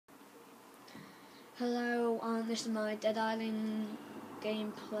Hello, this is my Dead Island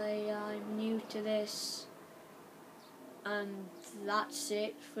gameplay. I'm new to this, and that's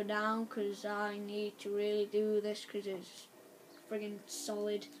it for now, because I need to really do this because it's friggin'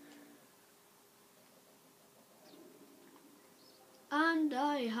 solid. And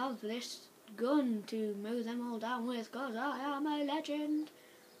I have this gun to mow them all down with, because I am a legend.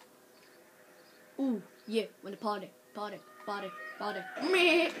 Ooh, yeah, when the party.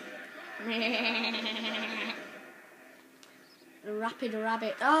 Meh. The rapid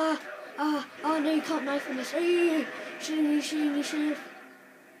rabbit. Oh no, you can't knife him this. Shoot.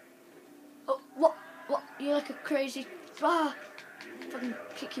 Oh, what? You're like a crazy. Fucking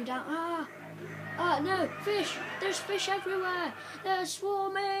kick you down. No, fish. There's fish everywhere. They're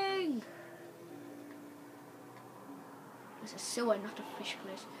swarming. There's a sewer, not a fish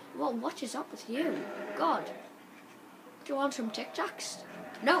place. What is up with you? God. Do you want some Tic Tacs?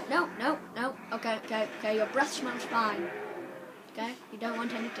 No. Okay. Your breath smells fine. Okay? You don't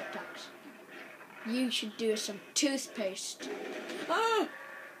want any Tic Tacs. You should do some toothpaste.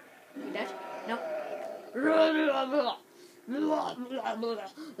 You dead? No.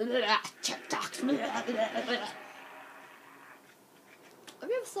 Tic Tacs. Have you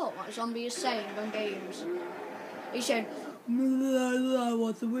ever thought what a zombie is saying on games? He's saying, I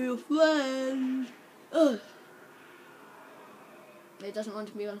want to be a friend. He doesn't want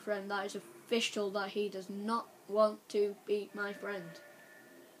to be my friend. That is official that he does not want to be my friend.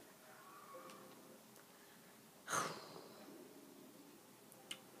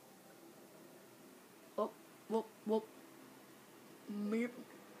 Whoop. Meep.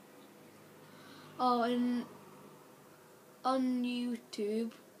 Oh, and on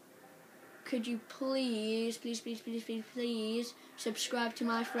YouTube, could you please subscribe to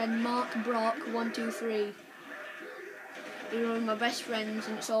my friend Mark Brock 123. He's one of my best friends,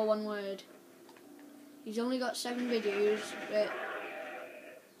 and it's all one word. He's only got 7 videos, but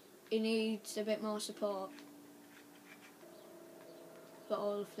he needs a bit more support for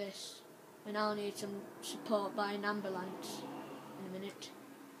all of this. And I'll need some support by an ambulance in a minute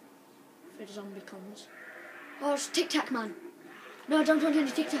if a zombie comes. Oh, it's Tic Tac Man. No, I don't want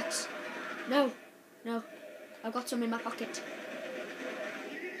any Tic Tacs. No. I've got some in my pocket.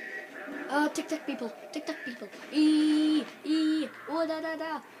 Tic Tac people. Oh,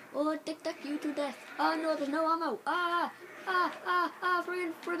 da. Oh, Tic Tac you to death. Oh no, there's no ammo.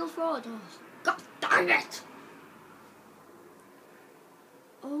 Friggin' Friggle fraud. Oh, God dang it.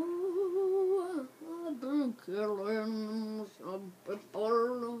 Oh, I've been killing some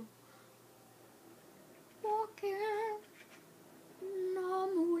people. Walking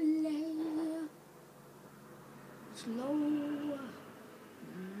normally. Slow.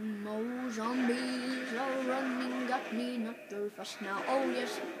 No zombies are running at me, not very fast now. Oh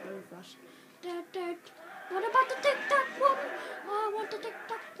yes, very fast. Dead. What about the Tic Tac one? I want the Tic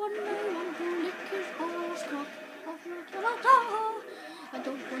Tac one. I want to lick his horse cock. I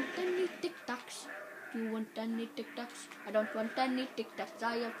don't want any Tic Tacs. Do you want any Tic Tacs? I don't want any Tic Tacs.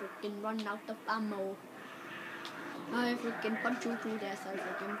 I have freaking run out of ammo. I freaking punch you to death.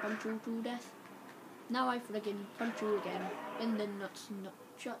 Now I friggin' punch you again. In the nuts.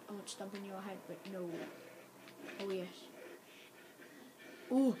 Shut up, I'm stomping your head, but no. Oh yes.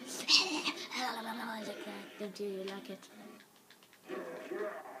 Ooh. I like that. Do you like it?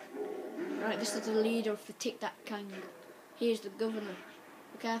 Right, this is the leader of the Tic Tac gang. He is the governor.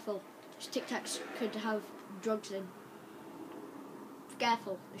 Be careful. These Tic Tacs could have drugs in. Be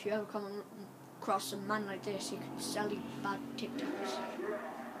careful. If you ever come across a man like this, he could sell you bad Tic Tacs.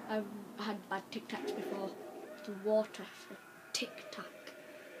 I've had bad Tic Tacs before. The water for Tic Tac.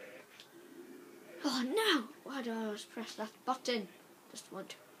 Oh no! Why do I always press that button? Just want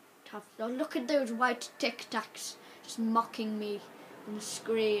to have. Oh, look at those white Tic Tacs just mocking me on the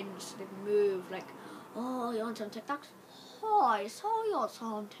screen. Just they move like, oh, you want some Tic Tacs? Oh, I saw you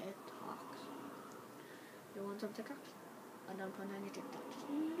some Tic Tacs. You want some Tic Tacs? I don't want any Tic Tacs.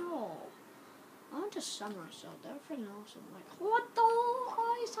 No. I want a samurai sword. They're freaking awesome. Like, what the?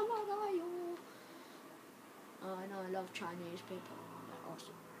 Hi, samurai. Oh, I know. I love Chinese people. They're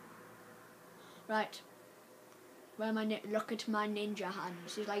awesome. Right. Look at my ninja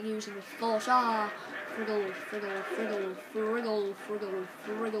hands. He's like using the force. Friggling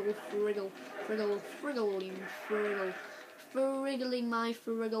my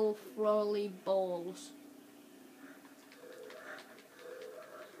friggle frolly balls.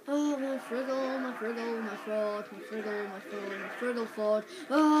 Oh, my friggle fraud.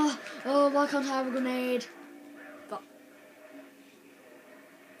 Oh, why can't I have a grenade?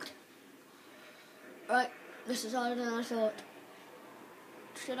 Right, this is harder than I thought.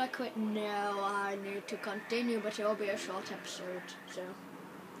 Should I quit? No, I need to continue, but it will be a short episode, so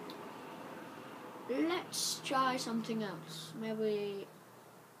let's try something else. Maybe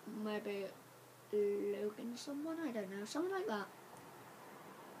Logan someone, I don't know, something like that.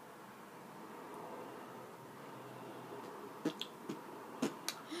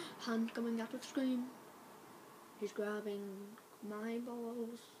 Hand coming out of screen. He's grabbing my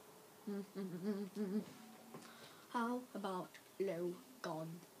balls. How about Logan?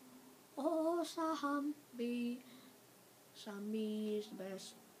 Oh, Sammy is the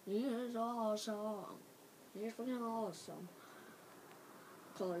best. He is awesome. He's fucking awesome.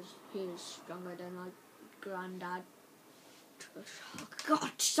 Because he's stronger than my granddad.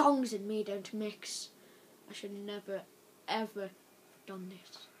 God, songs and me don't mix. I should never, ever done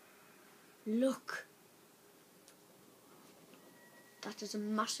this. Look. That is a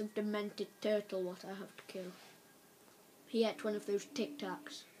massive demented turtle what I have to kill. He ate one of those Tic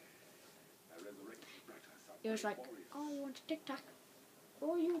Tacs. He was like, oh, you want a Tic Tac?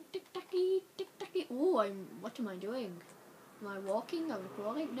 Oh, you Tic Tacky, Tic Tacky. Oh, what am I doing? Am I walking? Am I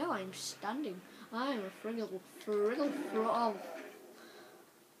crawling? No, I'm standing. I am a frauds.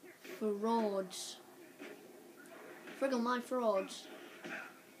 Friggle my frauds.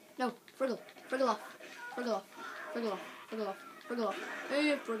 No, Friggle off. Friggle off. Friggle off. Friggle off. Friggle off.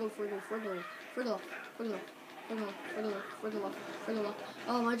 Hey, Friggle off. Friggle off. Friggle off.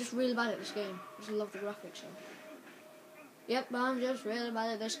 Oh, I'm just really bad at this game. I just love the graphics. Yep, I'm just really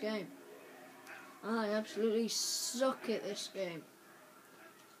bad at this game. I absolutely suck at this game.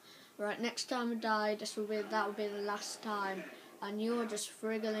 Right, next time I die, that will be the last time, and you're just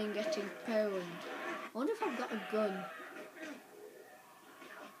friggling getting pwned. I wonder if I've got a gun.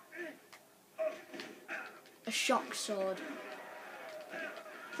 A shock sword.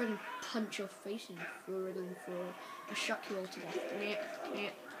 Friggin' punch your face in, friggin' fraud. I shock you all to death.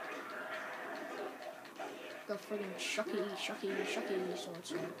 Yeah. Go friggin' shocky sword.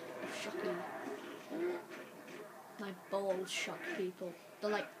 Shocky. My balls shock people.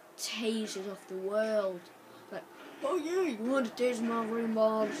 They're like tasers of the world. Like, oh yeah, you want to tase my green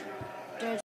balls?